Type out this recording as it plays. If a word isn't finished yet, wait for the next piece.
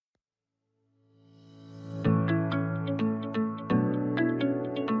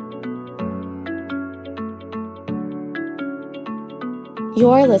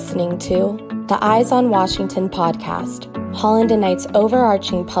You're listening to the Eyes on Washington podcast, Holland and Knight's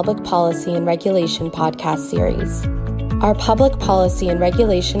overarching public policy and regulation podcast series. Our public policy and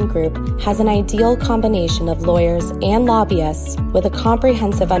regulation group has an ideal combination of lawyers and lobbyists with a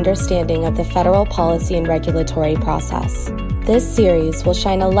comprehensive understanding of the federal policy and regulatory process. This series will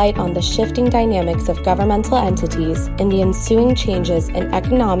shine a light on the shifting dynamics of governmental entities and the ensuing changes in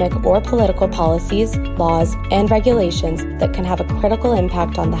economic or political policies, laws, and regulations that can have a critical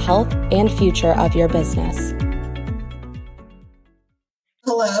impact on the health and future of your business.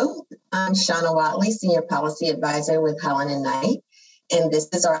 Hello, I'm Shauna Watley, Senior Policy Advisor with Holland and Knight, and this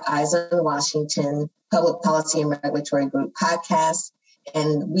is our Eyes on Washington Public Policy and Regulatory Group podcast.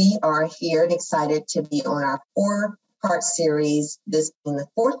 And we are here and excited to be on our four-part series, this being the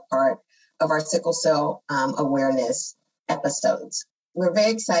fourth part of our sickle cell awareness episodes. We're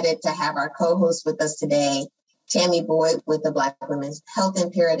very excited to have our co-host with us today, Tammy Boyd with the Black Women's Health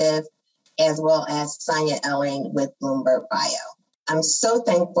Imperative, as well as Sonia Elling with Bloomberg Bio. I'm so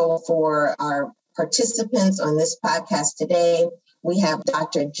thankful for our participants on this podcast today. We have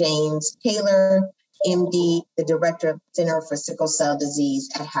Dr. James Taylor, MD, the Director of Center for Sickle Cell Disease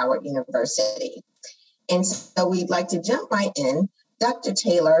at Howard University. And so we'd like to jump right in. Dr.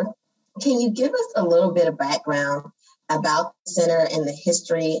 Taylor, can you give us a little bit of background about the center and the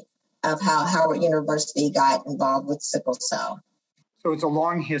history of how Howard University got involved with sickle cell? So it's a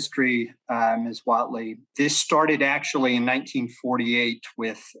long history, Ms. Watley. This started actually in 1948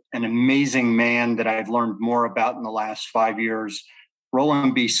 with an amazing man that I've learned more about in the last 5 years,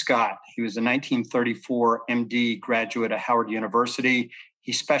 Roland B. Scott. He was a 1934 MD graduate at Howard University.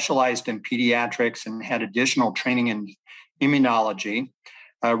 He specialized in pediatrics and had additional training in immunology.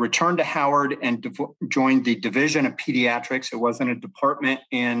 Returned to Howard and joined the Division of Pediatrics. It wasn't a department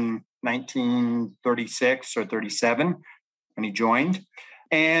in 1936 or 37. When he joined.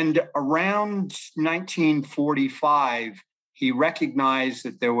 And around 1945, he recognized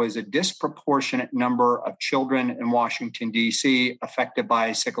that there was a disproportionate number of children in Washington, D.C. affected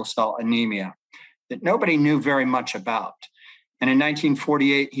by sickle cell anemia that nobody knew very much about. And in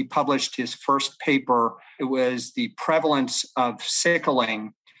 1948, he published his first paper. It was the prevalence of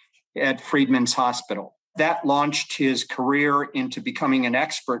sickling at Freedman's Hospital. That launched his career into becoming an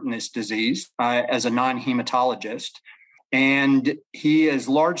expert in this disease as a non-hematologist. And he is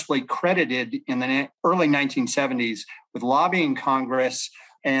largely credited in the early 1970s with lobbying Congress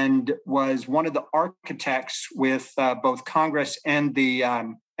and was one of the architects with both Congress and the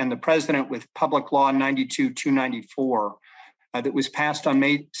president with Public Law 92-294 that was passed on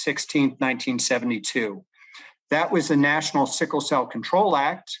May 16, 1972. That was the National Sickle Cell Control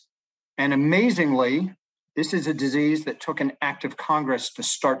Act. And amazingly, this is a disease that took an act of Congress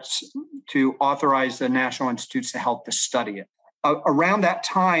to authorize the National Institutes of Health to study it. Around that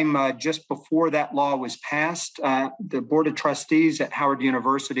time, just before that law was passed, the Board of Trustees at Howard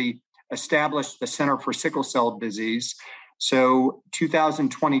University established the Center for Sickle Cell Disease. So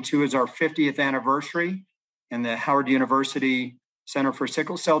 2022 is our 50th anniversary in the Howard University Center for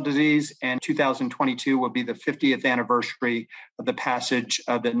Sickle Cell Disease, and 2022 will be the 50th anniversary of the passage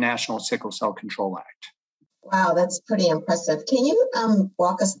of the National Sickle Cell Control Act. Wow, that's pretty impressive. Can you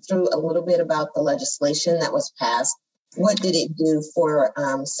walk us through a little bit about the legislation that was passed? What did it do for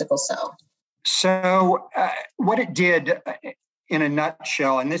sickle cell? So what it did in a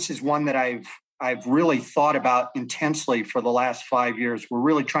nutshell, and this is one that I've really thought about intensely for the last 5 years. We're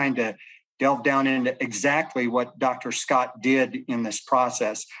really trying to delve down into exactly what Dr. Scott did in this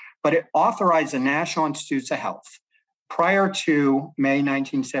process. But it authorized the National Institutes of Health. Prior to May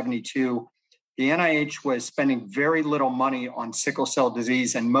 1972, the NIH was spending very little money on sickle cell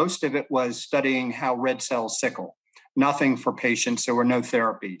disease, and most of it was studying how red cells sickle. Nothing for patients. There were no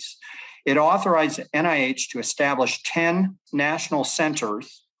therapies. It authorized NIH to establish 10 national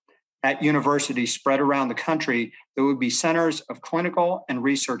centers at universities spread around the country that would be centers of clinical and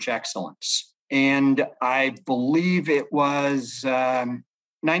research excellence. And I believe it was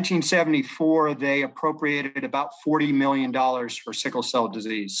 1974, they appropriated about $40 million for sickle cell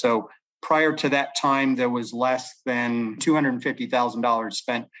disease. So prior to that time, there was less than $250,000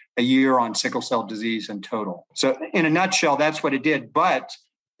 spent a year on sickle cell disease in total. So in a nutshell, that's what it did. But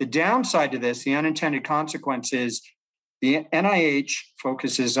the downside to this, the unintended consequence is the NIH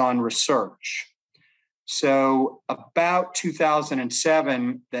focuses on research. So about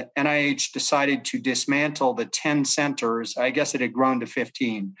 2007, the NIH decided to dismantle the 10 centers. I guess it had grown to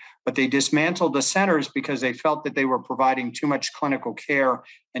 15, but they dismantled the centers because they felt that they were providing too much clinical care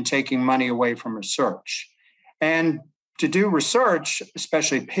and taking money away from research. And to do research,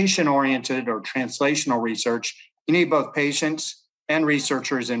 especially patient-oriented or translational research, you need both patients and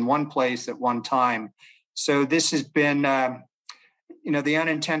researchers in one place at one time. So this has been, the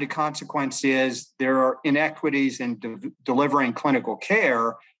unintended consequence is there are inequities in delivering clinical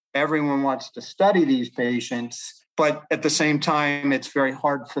care. Everyone wants to study these patients, but at the same time, it's very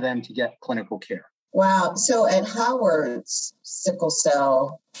hard for them to get clinical care. Wow. So at Howard's Sickle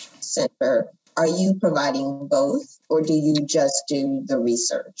Cell Center, are you providing both, or do you just do the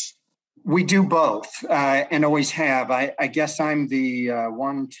research? We do both, and always have. I guess I'm the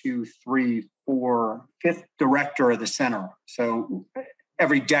 5th director of the center. So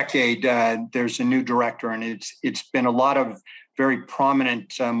every decade there's a new director, and it's been a lot of very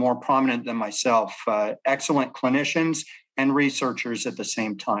prominent, more prominent than myself, excellent clinicians and researchers at the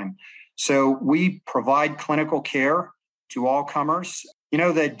same time. So we provide clinical care to all comers.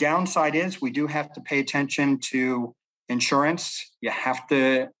 The downside is we do have to pay attention to insurance. You have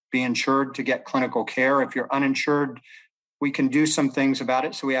to be insured to get clinical care. If you're uninsured, we can do some things about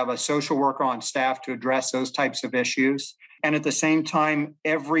it. So we have a social worker on staff to address those types of issues. And at the same time,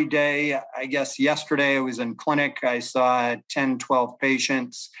 every day, I guess yesterday I was in clinic, I saw 10, 12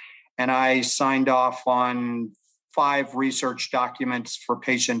 patients, and I signed off on 5 research documents for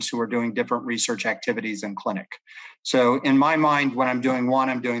patients who are doing different research activities in clinic. So in my mind, when I'm doing one,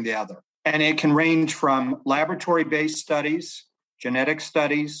 I'm doing the other. And it can range from laboratory-based studies, genetic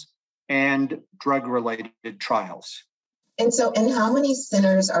studies, and drug-related trials. And how many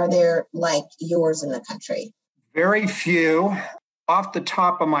centers are there like yours in the country? Very few. Off the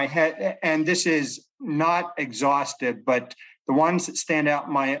top of my head, and this is not exhaustive, but the ones that stand out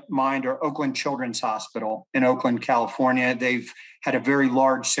in my mind are Oakland Children's Hospital in Oakland, California. They've had a very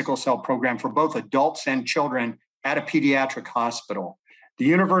large sickle cell program for both adults and children at a pediatric hospital. The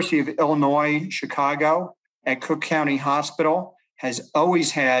University of Illinois, Chicago, at Cook County Hospital has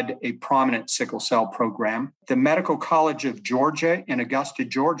always had a prominent sickle cell program. The Medical College of Georgia in Augusta,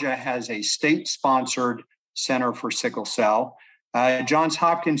 Georgia, has a state-sponsored center for sickle cell. Johns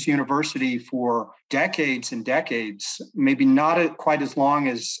Hopkins University for decades and decades, maybe not quite as long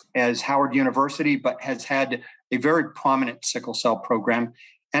as Howard University, but has had a very prominent sickle cell program.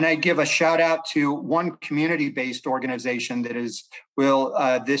 And I give a shout out to one community-based organization that will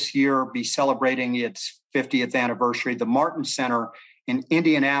this year be celebrating its 50th anniversary. The Martin Center in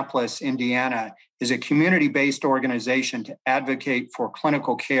Indianapolis, Indiana, is a community-based organization to advocate for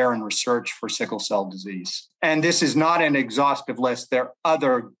clinical care and research for sickle cell disease. And this is not an exhaustive list. There are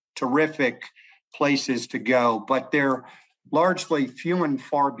other terrific places to go, but they're largely few and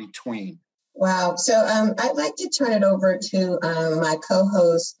far between. Wow. So I'd like to turn it over to my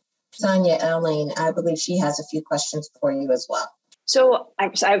co-host, Sonia Elling. I believe she has a few questions for you as well. So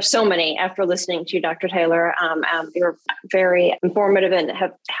I have so many after listening to you, Dr. Taylor. You're very informative and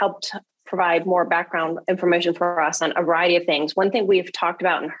have helped provide more background information for us on a variety of things. One thing we've talked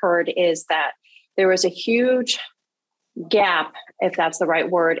about and heard is that there was a huge gap, if that's the right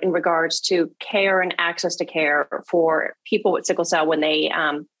word, in regards to care and access to care for people with sickle cell when they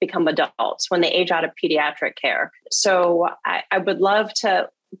become adults, when they age out of pediatric care. So I would love to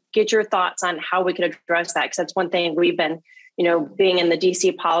get your thoughts on how we could address that, because that's one thing we've been, being in the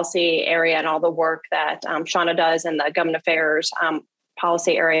DC policy area and all the work that Shauna does in the government affairs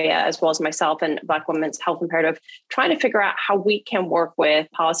policy area, as well as myself and Black Women's Health Imperative, trying to figure out how we can work with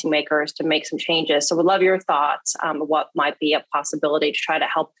policymakers to make some changes. So we'd love your thoughts on what might be a possibility to try to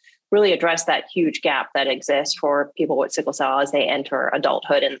help really address that huge gap that exists for people with sickle cell as they enter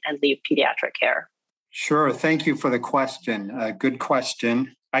adulthood and leave pediatric care. Sure. Thank you for the question. Good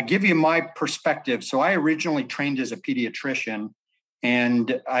question. I give you my perspective. So I originally trained as a pediatrician,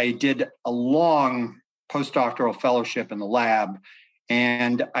 and I did a long postdoctoral fellowship in the lab.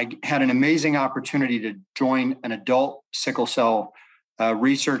 And I had an amazing opportunity to join an adult sickle cell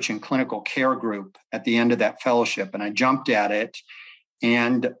research and clinical care group at the end of that fellowship. And I jumped at it.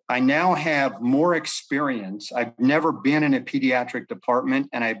 And I now have more experience. I've never been in a pediatric department,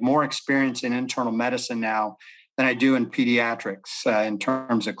 and I have more experience in internal medicine now than I do in pediatrics in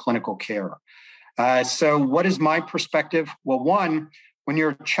terms of clinical care. So what is my perspective? Well, one, when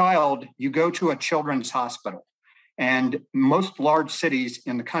you're a child, you go to a children's hospital. And most large cities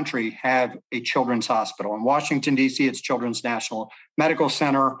in the country have a children's hospital. In Washington, D.C., it's Children's National Medical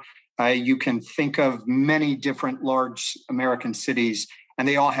Center. You can think of many different large American cities, and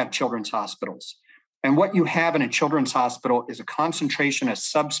they all have children's hospitals. And what you have in a children's hospital is a concentration of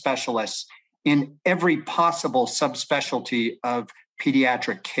subspecialists in every possible subspecialty of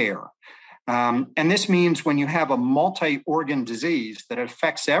pediatric care. And this means when you have a multi-organ disease that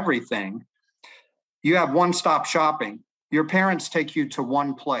affects everything, you have one-stop shopping. Your parents take you to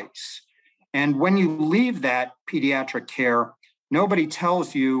one place. And when you leave that pediatric care, nobody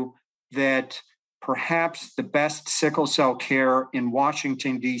tells you that perhaps the best sickle cell care in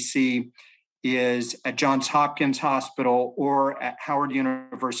Washington, D.C. is at Johns Hopkins Hospital or at Howard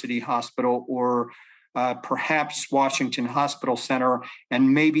University Hospital or perhaps Washington Hospital Center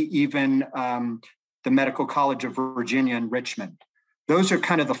and maybe even the Medical College of Virginia in Richmond. Those are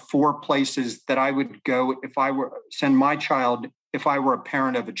kind of the four places that I would go if I were send my child, if I were a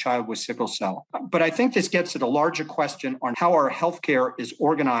parent of a child with sickle cell. But I think this gets at a larger question on how our healthcare is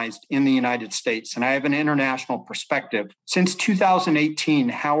organized in the United States. And I have an international perspective. Since 2018,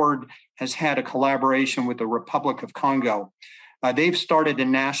 Howard has had a collaboration with the Republic of Congo. They've started a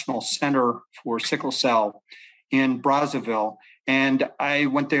national center for sickle cell in Brazzaville. And I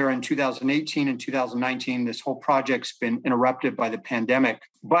went there in 2018 and 2019. This whole project's been interrupted by the pandemic.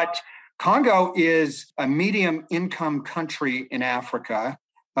 But Congo is a medium income country in Africa.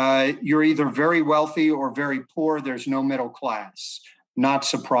 You're either very wealthy or very poor. There's no middle class. Not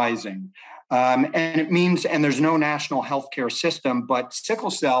surprising. And it means, and there's no national healthcare system, but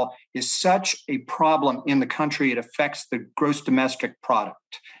sickle cell is such a problem in the country, it affects the gross domestic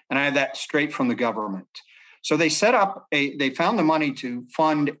product. And I have that straight from the government. So they they found the money to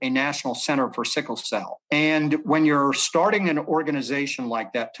fund a national center for sickle cell. And when you're starting an organization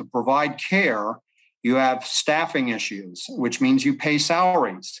like that to provide care, you have staffing issues, which means you pay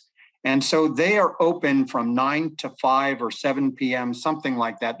salaries. And so they are open from 9 to 5 or 7 p.m., something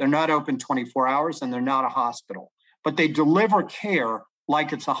like that. They're not open 24 hours and they're not a hospital, but they deliver care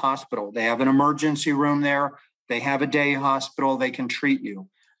like it's a hospital. They have an emergency room there. They have a day hospital. They can treat you.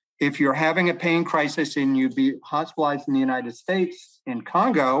 If you're having a pain crisis and you'd be hospitalized in the United States, in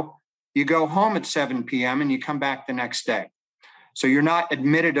Congo, you go home at 7 p.m. and you come back the next day. So you're not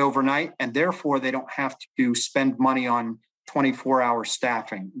admitted overnight, and therefore they don't have to spend money on 24-hour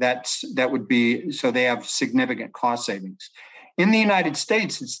staffing. That would be, so they have significant cost savings. In the United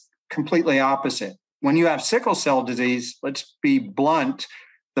States, it's completely opposite. When you have sickle cell disease, let's be blunt,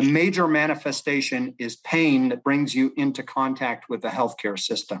 the major manifestation is pain that brings you into contact with the healthcare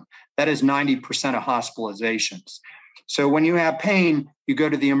system. That is 90% of hospitalizations. So when you have pain, you go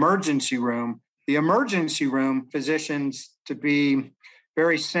to the emergency room. The emergency room physicians, to be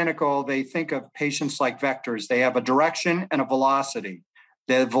very cynical, they think of patients like vectors. They have a direction and a velocity.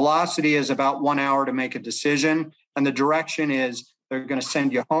 The velocity is about 1 hour to make a decision, and the direction is they're going to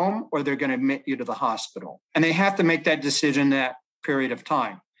send you home or they're going to admit you to the hospital. And they have to make that decision that period of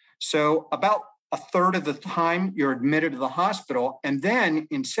time. So about a third of the time you're admitted to the hospital. And then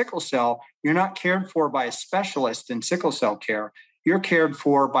in sickle cell, you're not cared for by a specialist in sickle cell care. You're cared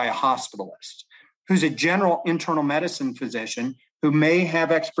for by a hospitalist who's a general internal medicine physician who may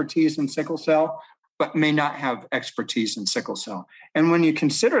have expertise in sickle cell, but may not have expertise in sickle cell. And when you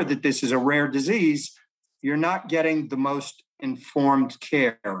consider that this is a rare disease, you're not getting the most informed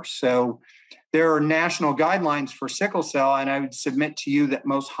care. So there are national guidelines for sickle cell, and I would submit to you that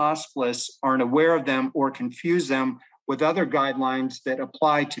most hospitalists aren't aware of them or confuse them with other guidelines that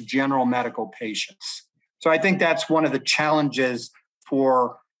apply to general medical patients. So I think that's one of the challenges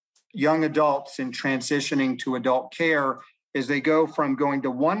for young adults in transitioning to adult care is they go from going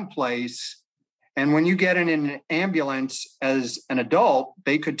to one place, and when you get in an ambulance as an adult,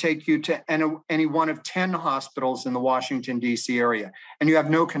 they could take you to any one of 10 hospitals in the Washington, D.C. area, and you have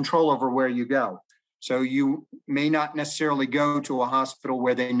no control over where you go. So you may not necessarily go to a hospital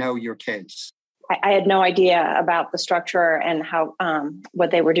where they know your case. I had no idea about the structure and how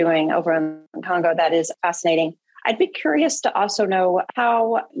what they were doing over in Congo. That is fascinating. I'd be curious to also know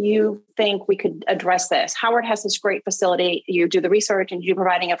how you think we could address this. Howard has this great facility. You do the research and you do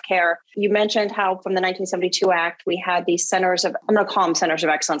providing of care. You mentioned how from the 1972 Act, we had these centers of, I'm going to call them centers of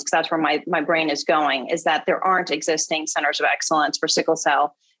excellence because that's where my brain is going, is that there aren't existing centers of excellence for sickle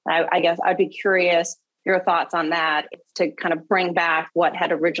cell. I guess I'd be curious your thoughts on that to kind of bring back what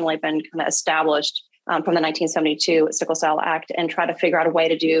had originally been kind of established from the 1972 Sickle Cell Act and try to figure out a way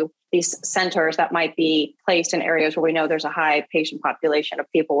to do these centers that might be placed in areas where we know there's a high patient population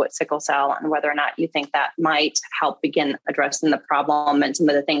of people with sickle cell, and whether or not you think that might help begin addressing the problem and some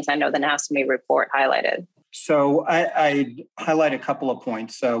of the things I know the NASME report highlighted. So I highlight a couple of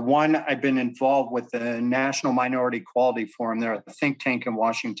points. One, I've been involved with the National Minority Quality Forum. They're a think tank in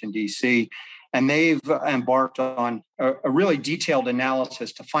Washington, D.C., and they've embarked on a really detailed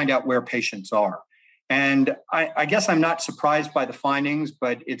analysis to find out where patients are. And I guess I'm not surprised by the findings,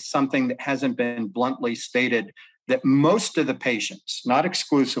 but it's something that hasn't been bluntly stated, that most of the patients, not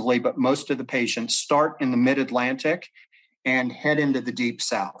exclusively, but most of the patients start in the mid-Atlantic and head into the deep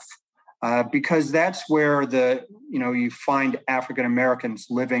South, because that's where you find African Americans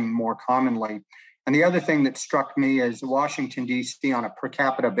living more commonly. And the other thing that struck me is Washington, D.C. on a per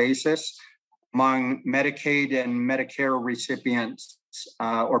capita basis among Medicaid and Medicare recipients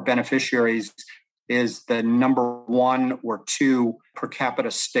or beneficiaries is the number 1 or 2 per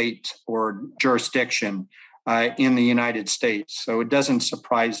capita state or jurisdiction in the United States. So it doesn't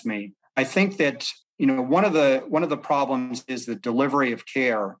surprise me. I think that one of the problems is the delivery of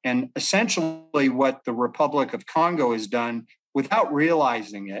care, and essentially what the Republic of Congo has done without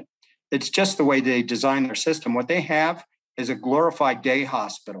realizing it. It's just the way they design their system. What they have is a glorified day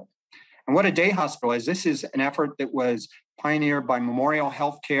hospital. And what a day hospital is, this is an effort that was pioneered by Memorial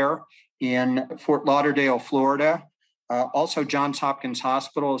Healthcare in Fort Lauderdale, Florida. Also, Johns Hopkins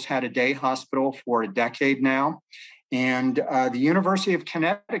Hospital has had a day hospital for a decade now. And the University of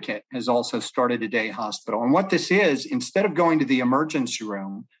Connecticut has also started a day hospital. And what this is, instead of going to the emergency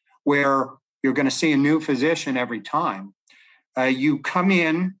room where you're going to see a new physician every time, you come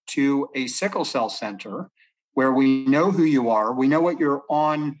in to a sickle cell center where we know who you are. We know what you're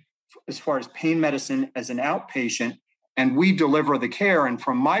on as far as pain medicine as an outpatient, and we deliver the care. And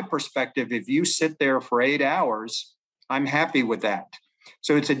from my perspective, if you sit there for 8 hours, I'm happy with that.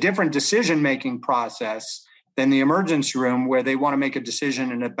 So it's a different decision-making process than the emergency room where they want to make a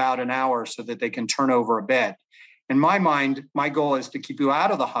decision in about an hour so that they can turn over a bed. In my mind, my goal is to keep you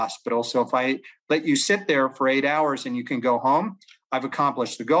out of the hospital. So if I let you sit there for 8 hours and you can go home, I've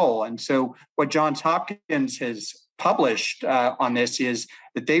accomplished the goal. And so what Johns Hopkins has published on this is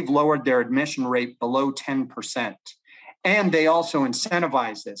that they've lowered their admission rate below 10%. And they also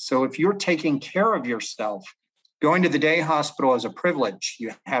incentivize this. So if you're taking care of yourself, going to the day hospital is a privilege.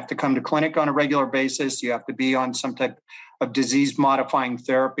 You have to come to clinic on a regular basis. You have to be on some type of disease-modifying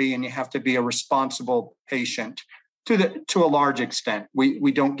therapy, and you have to be a responsible patient to a large extent.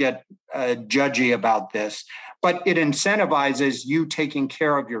 We don't get judgy about this, but it incentivizes you taking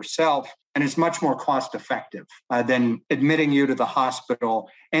care of yourself, and it's much more cost-effective than admitting you to the hospital.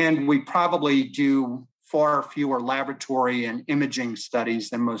 And we probably do far fewer laboratory and imaging studies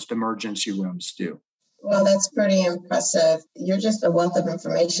than most emergency rooms do. Well, that's pretty impressive. You're just a wealth of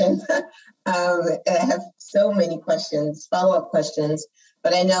information. I have so many questions, follow-up questions,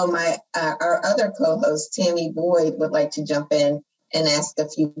 but I know our other co-host, Tammy Boyd, would like to jump in and ask a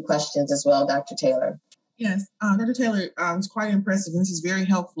few questions as well, Dr. Taylor. Yes, Dr. Taylor, it's quite impressive. This is very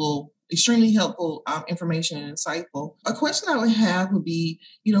helpful, extremely helpful information and insightful. A question I would have would be,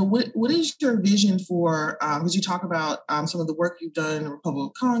 what is your vision for, because you talk about some of the work you've done in the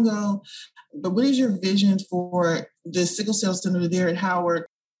Republic of Congo, but what is your vision for the Sickle Cell Center there at Howard?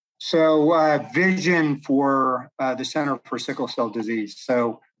 So vision for the Center for Sickle Cell Disease.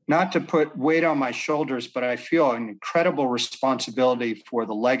 So not to put weight on my shoulders, but I feel an incredible responsibility for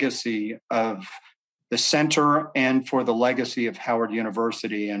the legacy of the center and for the legacy of Howard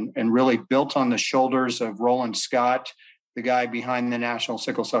University, and really built on the shoulders of Roland Scott, the guy behind the National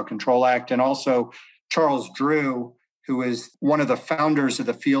Sickle Cell Control Act, and also Charles Drew, who is one of the founders of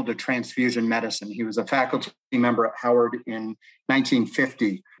the field of transfusion medicine. He was a faculty member at Howard in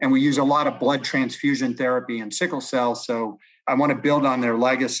 1950. And we use a lot of blood transfusion therapy in sickle cell, so I want to build on their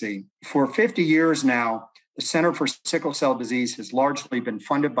legacy. For 50 years now, the Center for Sickle Cell Disease has largely been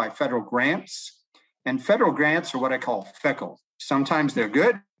funded by federal grants. And federal grants are what I call fickle. Sometimes they're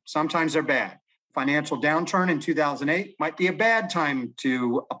good, sometimes they're bad. Financial downturn in 2008 might be a bad time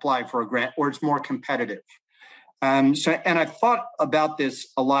to apply for a grant, or it's more competitive. And I thought about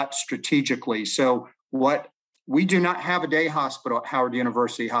this a lot strategically. So we do not have a day hospital at Howard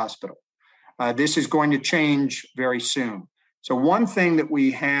University Hospital. This is going to change very soon. So one thing that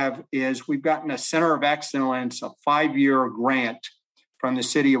we have is we've gotten a Center of Excellence, a 5-year grant from the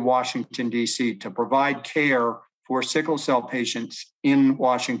city of Washington, D.C. to provide care for sickle cell patients in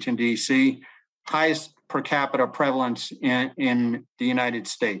Washington, D.C., highest per capita prevalence in the United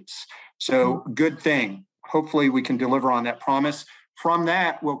States. So good thing. Hopefully we can deliver on that promise. From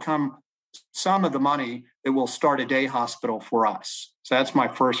that will come some of the money that will start a day hospital for us. So that's my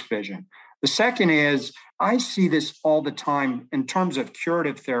first vision. The second is I see this all the time in terms of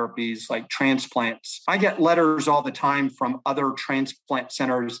curative therapies like transplants. I get letters all the time from other transplant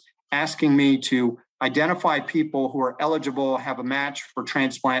centers asking me to identify people who are eligible, have a match for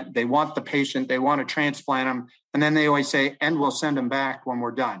transplant. They want the patient, they want to transplant them. And then they always say, and we'll send them back when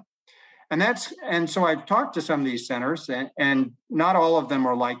we're done. And so I've talked to some of these centers, and not all of them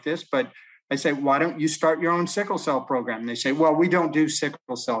are like this, but I say, why don't you start your own sickle cell program? And they say, well, we don't do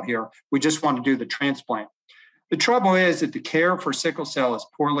sickle cell here. We just want to do the transplant. The trouble is that the care for sickle cell is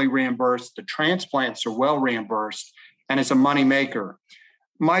poorly reimbursed. The transplants are well reimbursed, and it's a moneymaker.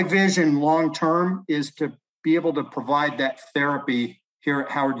 My vision long-term is to be able to provide that therapy here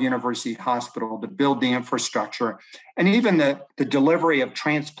at Howard University Hospital to build the infrastructure. And even the delivery of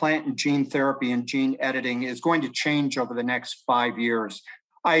transplant and gene therapy and gene editing is going to change over the next 5 years.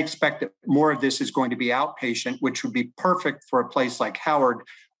 I expect that more of this is going to be outpatient, which would be perfect for a place like Howard,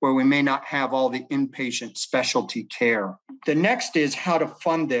 where we may not have all the inpatient specialty care. The next is how to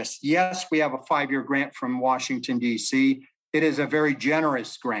fund this. Yes, we have a 5-year grant from Washington, D.C. It is a very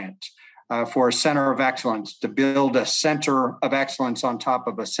generous grant for a center of excellence, to build a center of excellence on top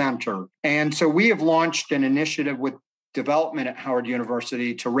of a center. And so we have launched an initiative with development at Howard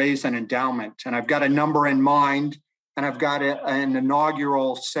University to raise an endowment. And I've got a number in mind, and I've got an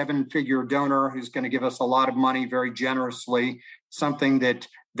inaugural 7-figure donor who's going to give us a lot of money very generously, something that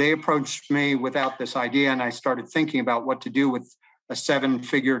they approached me without this idea, and I started thinking about what to do with a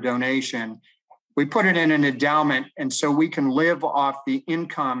 7-figure donation. We put it in an endowment, and so we can live off the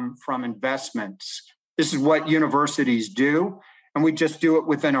income from investments. This is what universities do, and we just do it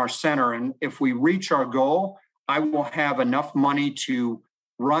within our center. And if we reach our goal, I will have enough money to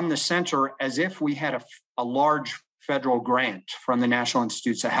run the center as if we had a large federal grant from the National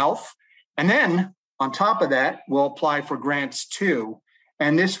Institutes of Health. And then on top of that, we'll apply for grants too.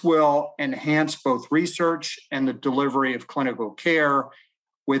 And this will enhance both research and the delivery of clinical care.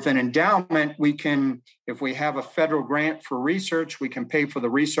 With an endowment, we can, if we have a federal grant for research, we can pay for the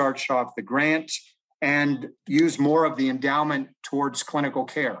research off the grant and use more of the endowment towards clinical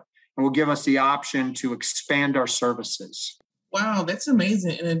care. And will give us the option to expand our services. Wow, that's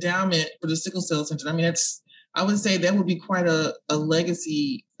amazing. An endowment for the Sickle Cell Center. I mean, I would say that would be quite a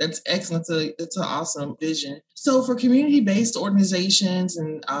legacy. That's excellent. It's an awesome vision. So for community-based organizations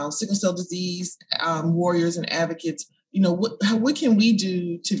and sickle cell disease warriors and advocates, what can we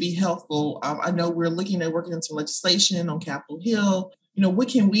do to be helpful? I know we're looking at working on some legislation on Capitol Hill. What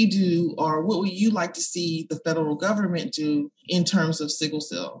can we do, or what would you like to see the federal government do in terms of sickle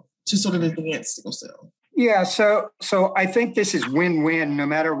cell to sort of advance sickle cell? Yeah, so I think this is win-win, no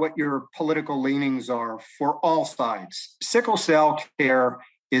matter what your political leanings are, for all sides. Sickle cell care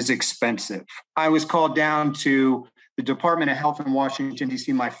is expensive. I was called down to the Department of Health in Washington,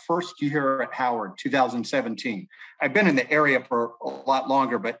 D.C., my first year at Howard, 2017. I've been in the area for a lot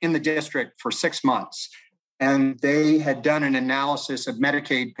longer, but in the district for 6 months. And they had done an analysis of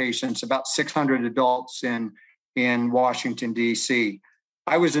Medicaid patients, about 600 adults in Washington, D.C.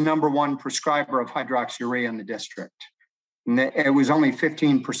 I was the number one prescriber of hydroxyurea in the district. And it was only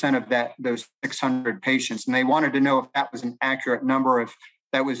 15% of those 600 patients. And they wanted to know if that was an accurate number, if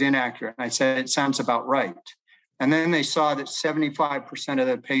that was inaccurate. And I said, it sounds about right. And then they saw that 75% of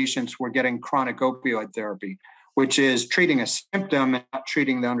the patients were getting chronic opioid therapy, which is treating a symptom and not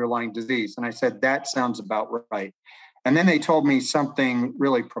treating the underlying disease. And I said, that sounds about right. And then they told me something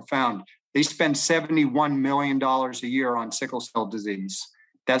really profound. They spend $71 million a year on sickle cell disease.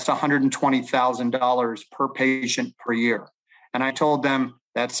 That's $120,000 per patient per year. And I told them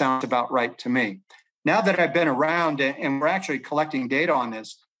that sounds about right to me. Now that I've been around and we're actually collecting data on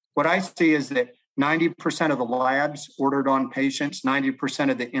this, what I see is that 90% of the labs ordered on patients, 90%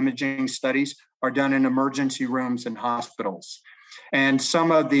 of the imaging studies are done in emergency rooms and hospitals. And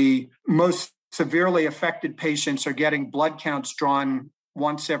some of the most severely affected patients are getting blood counts drawn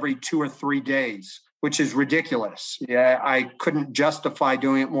once every 2 or 3 days, which is ridiculous. Yeah, I couldn't justify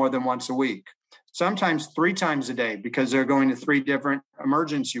doing it more than once a week. Sometimes 3 times a day, because they're going to 3 different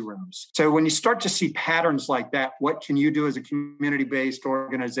emergency rooms. So when you start to see patterns like that, what can you do as a community-based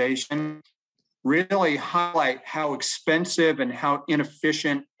organization? Really highlight how expensive and how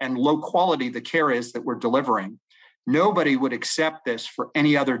inefficient and low quality the care is that we're delivering. Nobody would accept this for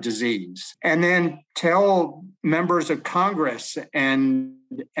any other disease. And then tell members of Congress and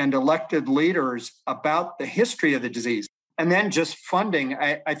elected leaders about the history of the disease. And then just funding.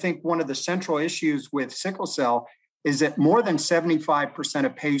 I think one of the central issues with sickle cell is that more than 75%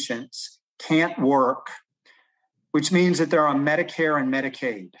 of patients can't work, which means that they're on Medicare and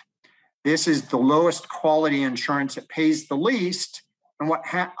Medicaid. This is the lowest quality insurance. It pays the least. And what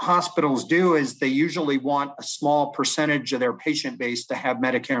hospitals do is they usually want a small percentage of their patient base to have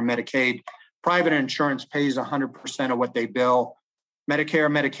Medicare and Medicaid. Private insurance pays 100% of what they bill. Medicare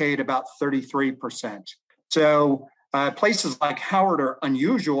and Medicaid about 33%. So places like Howard are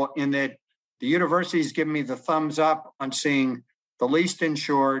unusual in that the university's given me the thumbs up on seeing the least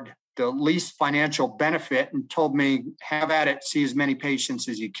insured, the least financial benefit, and told me, have at it, see as many patients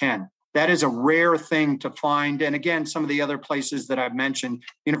as you can. That is a rare thing to find. And again, some of the other places that I've mentioned,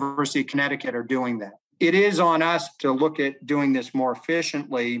 University of Connecticut, are doing that. It is on us to look at doing this more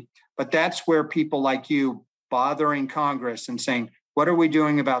efficiently, but that's where people like you bothering Congress and saying, what are we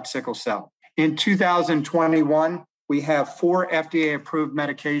doing about sickle cell? In 2021, We have 4 FDA-approved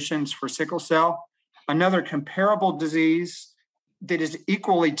medications for sickle cell. Another comparable disease that is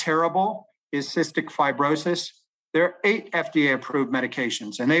equally terrible is cystic fibrosis. There are 8 FDA-approved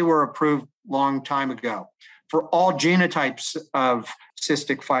medications, and they were approved a long time ago for all genotypes of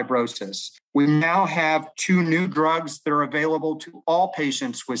cystic fibrosis. We now have 2 new drugs that are available to all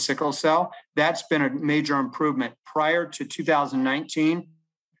patients with sickle cell. That's been a major improvement. Prior to 2019,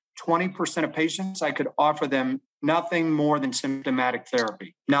 20% of patients, I could offer them nothing more than symptomatic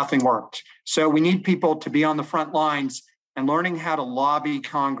therapy. Nothing worked. So we need people to be on the front lines and learning how to lobby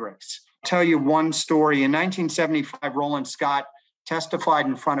Congress. I'll tell you one story. In 1975, Roland Scott testified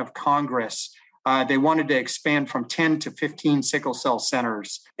in front of Congress. They wanted to expand from 10 to 15 sickle cell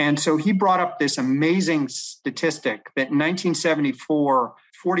centers. And so he brought up this amazing statistic that in 1974,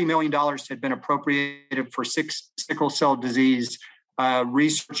 $40 million had been appropriated for sickle cell disease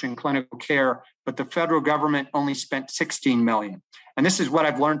research and clinical care, but the federal government only spent $16 million. And this is what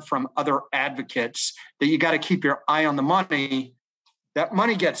I've learned from other advocates, that you got to keep your eye on the money. That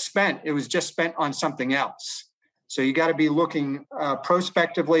money gets spent. It was just spent on something else. So you got to be looking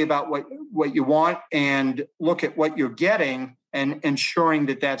prospectively about what you want and look at what you're getting and ensuring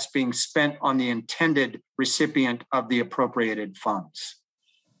that that's being spent on the intended recipient of the appropriated funds.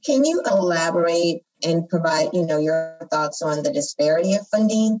 Can you elaborate and provide, your thoughts on the disparity of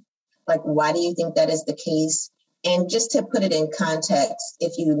funding? Like, why do you think that is the case? And just to put it in context,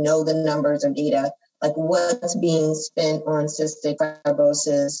 if you know the numbers or data, like what's being spent on cystic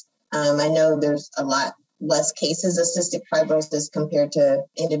fibrosis? I know there's a lot less cases of cystic fibrosis compared to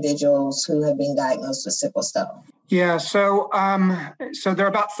individuals who have been diagnosed with sickle cell. Yeah, so there are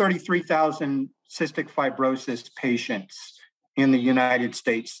about 33,000 cystic fibrosis patients in the United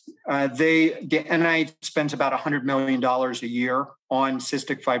States. The NIH spends about $100 million a year on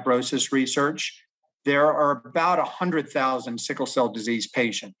cystic fibrosis research. There are about 100,000 sickle cell disease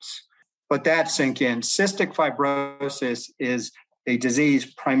patients. But that sink in. Cystic fibrosis is a disease,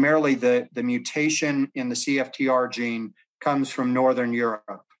 primarily the mutation in the CFTR gene comes from Northern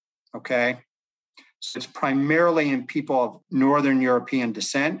Europe, okay? So it's primarily in people of Northern European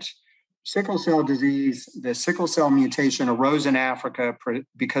descent. Sickle cell disease, the sickle cell mutation arose in Africa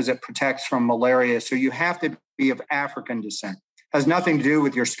because it protects from malaria. So you have to be of African descent. It has nothing to do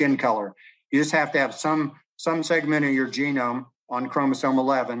with your skin color. You just have to have some segment of your genome on chromosome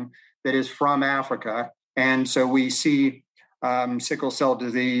 11 that is from Africa. And so we see sickle cell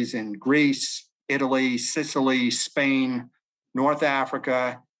disease in Greece, Italy, Sicily, Spain, North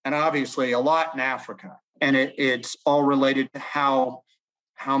Africa, and obviously a lot in Africa. And it's all related to how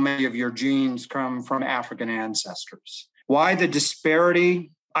many of your genes come from African ancestors. Why the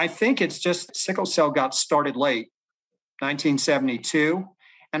disparity? I think it's just sickle cell got started late, 1972.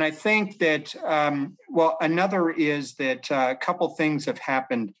 And I think that, another is that a couple things have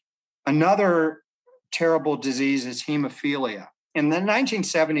happened. Another terrible disease is hemophilia. In the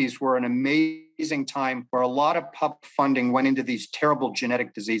 1970s were an amazing time where a lot of public funding went into these terrible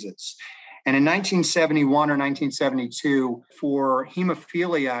genetic diseases. And in 1971 or 1972, for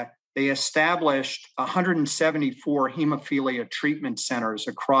hemophilia, they established 174 hemophilia treatment centers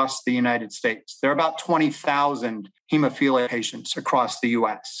across the United States. There are about 20,000 hemophilia patients across the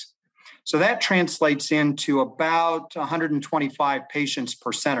U.S. So that translates into about 125 patients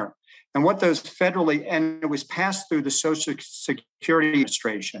per center. And what those and it was passed through the Social Security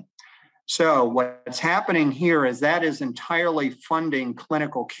Administration. So what's happening here is that is entirely funding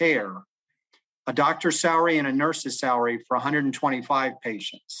clinical care, a doctor's salary and a nurse's salary for 125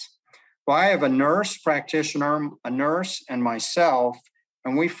 patients. Well, I have a nurse practitioner, a nurse, and myself,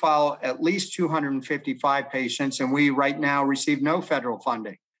 and we follow at least 255 patients, and we right now receive no federal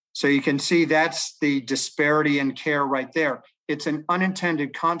funding. So you can see that's the disparity in care right there. It's an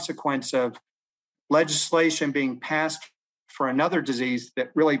unintended consequence of legislation being passed for another disease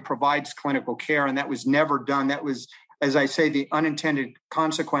that really provides clinical care, and that was never done. That was, as I say, the unintended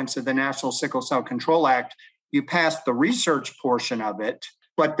consequence of the National Sickle Cell Control Act. You passed the research portion of it,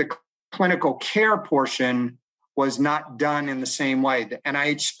 but the clinical care portion was not done in the same way. The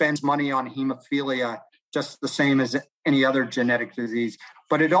NIH spends money on hemophilia just the same as any other genetic disease,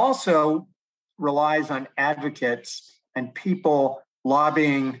 but it also relies on advocates and people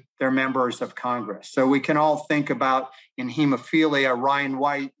lobbying their members of Congress. So we can all think about in hemophilia, Ryan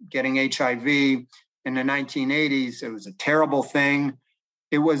White getting HIV in the 1980s. It was a terrible thing.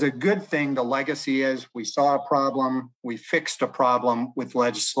 It was a good thing. The legacy is we saw a problem, we fixed a problem with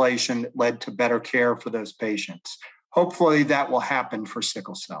legislation that led to better care for those patients. Hopefully that will happen for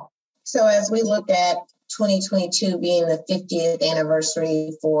sickle cell. So as we look at 2022 being the 50th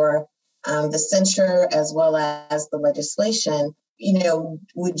anniversary for the censure as well as the legislation,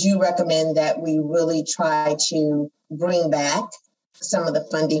 would you recommend that we really try to bring back some of the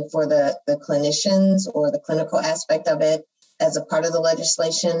funding for the clinicians or the clinical aspect of it as a part of the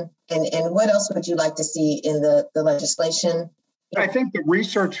legislation? And what else would you like to see in the legislation? I think the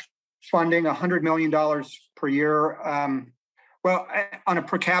research funding, $100 million per year, well, on a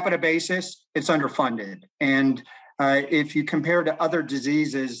per capita basis, it's underfunded. And if you compare to other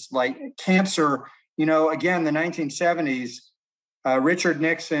diseases like cancer, again, the 1970s, Richard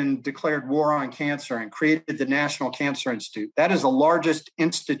Nixon declared war on cancer and created the National Cancer Institute. That is the largest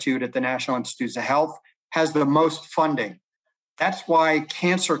institute at the National Institutes of Health, has the most funding. That's why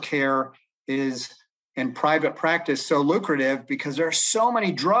cancer care is in private practice so lucrative, because there are so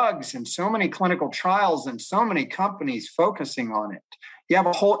many drugs and so many clinical trials and so many companies focusing on it. You have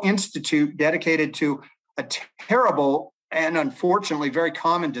a whole institute dedicated to a terrible and unfortunately very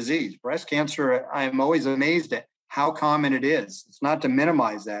common disease. Breast cancer, I'm always amazed at how common it is. It's not to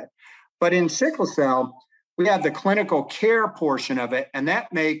minimize that. But in sickle cell, we have the clinical care portion of it, and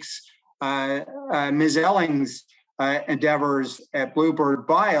that makes Ms. Elling's endeavors at Bluebird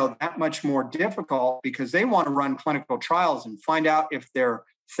Bio that much more difficult, because they want to run clinical trials and find out if their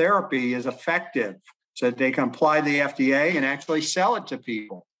therapy is effective so that they can apply to the FDA and actually sell it to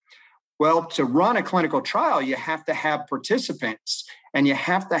people. Well, to run a clinical trial, you have to have participants and you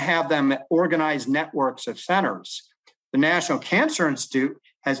have to have them organize networks of centers. The National Cancer Institute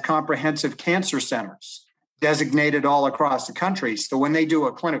has comprehensive cancer centers designated all across the country. So when they do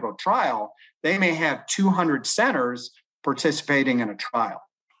a clinical trial, they may have 200 centers participating in a trial.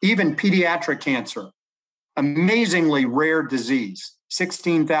 Even pediatric cancer, amazingly rare disease,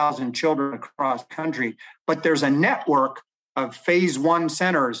 16,000 children across the country, but there's a network of phase 1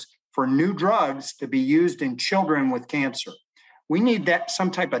 centers for new drugs to be used in children with cancer. We need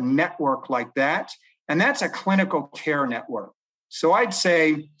some type of network like that, and that's a clinical care network. So I'd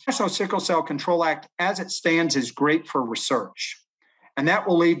say National Sickle Cell Control Act, as it stands, is great for research, and that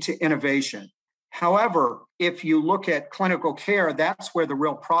will lead to innovation. However, if you look at clinical care, that's where the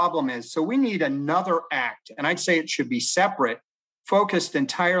real problem is. So we need another act, and I'd say it should be separate, focused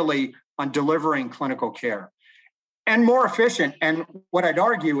entirely on delivering clinical care and more efficient. And what I'd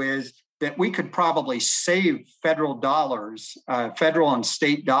argue is that we could probably save federal dollars, federal and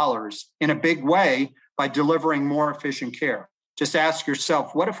state dollars in a big way by delivering more efficient care. Just ask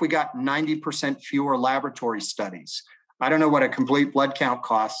yourself, what if we got 90% fewer laboratory studies? I don't know what a complete blood count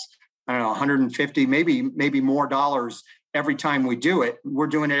costs. I don't know, 150, maybe more dollars every time we do it. We're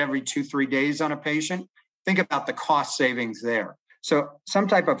doing it every 2-3 days on a patient. Think about the cost savings there. So some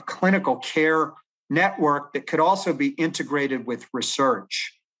type of clinical care network that could also be integrated with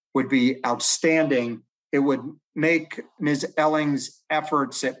research would be outstanding. It would make Ms. Elling's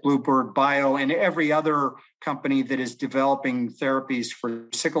efforts at Bluebird Bio and every other company that is developing therapies for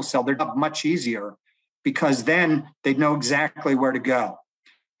sickle cell, they're much easier, because then they'd know exactly where to go.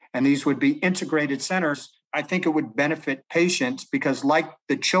 And these would be integrated centers. I think it would benefit patients, because like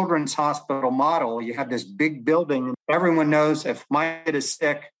the Children's Hospital model, you have this big building. Everyone knows if my kid is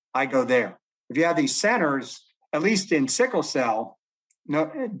sick, I go there. If you have these centers, at least in sickle cell,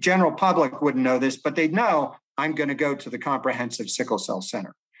 no general public wouldn't know this, but they'd know I'm going to go to the Comprehensive Sickle Cell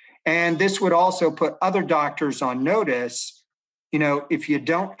Center. And this would also put other doctors on notice. If you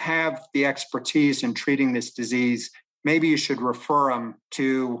don't have the expertise in treating this disease, maybe you should refer them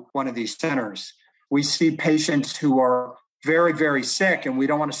to one of these centers. We see patients who are very, very sick, and we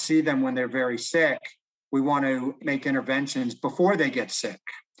don't want to see them when they're very sick. We want to make interventions before they get sick.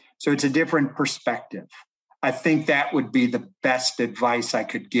 So it's a different perspective. I think that would be the best advice I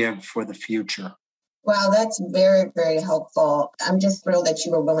could give for the future. Wow, that's very, very helpful. I'm just thrilled that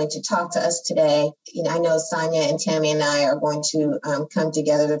you were willing to talk to us today. I know Sonia and Tammy and I are going to come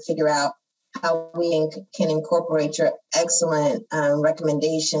together to figure out how we can incorporate your excellent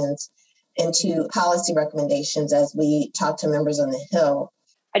recommendations into policy recommendations as we talk to members on the Hill.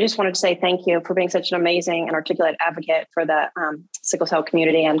 I just wanted to say thank you for being such an amazing and articulate advocate for the sickle cell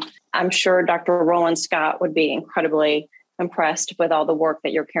community. And I'm sure Dr. Roland Scott would be incredibly impressed with all the work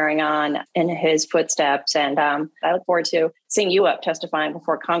that you're carrying on in his footsteps. And I look forward to seeing you up testifying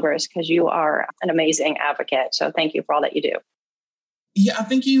before Congress, because you are an amazing advocate. So thank you for all that you do. Yeah, I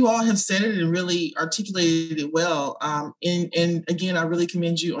think you all have said it and really articulated it well. And again, I really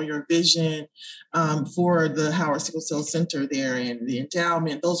commend you on your vision for the Howard Sickle Cell Center there and the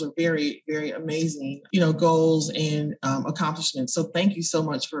endowment. Those are very, very amazing, goals and accomplishments. So thank you so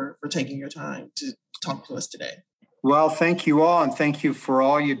much for taking your time to talk to us today. Well, thank you all, and thank you for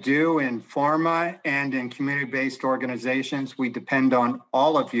all you do in pharma and in community-based organizations. We depend on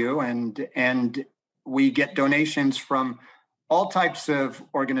all of you, and we get donations from all types of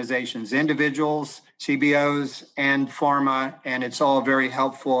organizations, individuals, CBOs, and pharma, and it's all very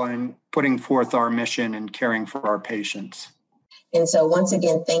helpful in putting forth our mission and caring for our patients. And so once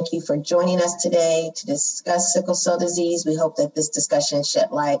again, thank you for joining us today to discuss sickle cell disease. We hope that this discussion shed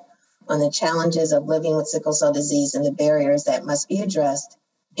light on the challenges of living with sickle cell disease and the barriers that must be addressed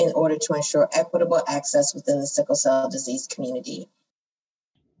in order to ensure equitable access within the sickle cell disease community.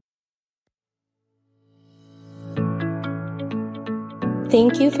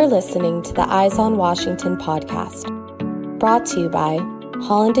 Thank you for listening to the Eyes on Washington podcast, brought to you by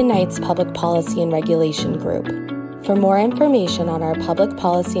Holland & Knight's Public Policy and Regulation Group. For more information on our Public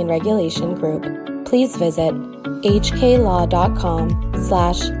Policy and Regulation Group, please visit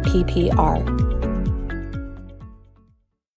hklaw.com/ppr.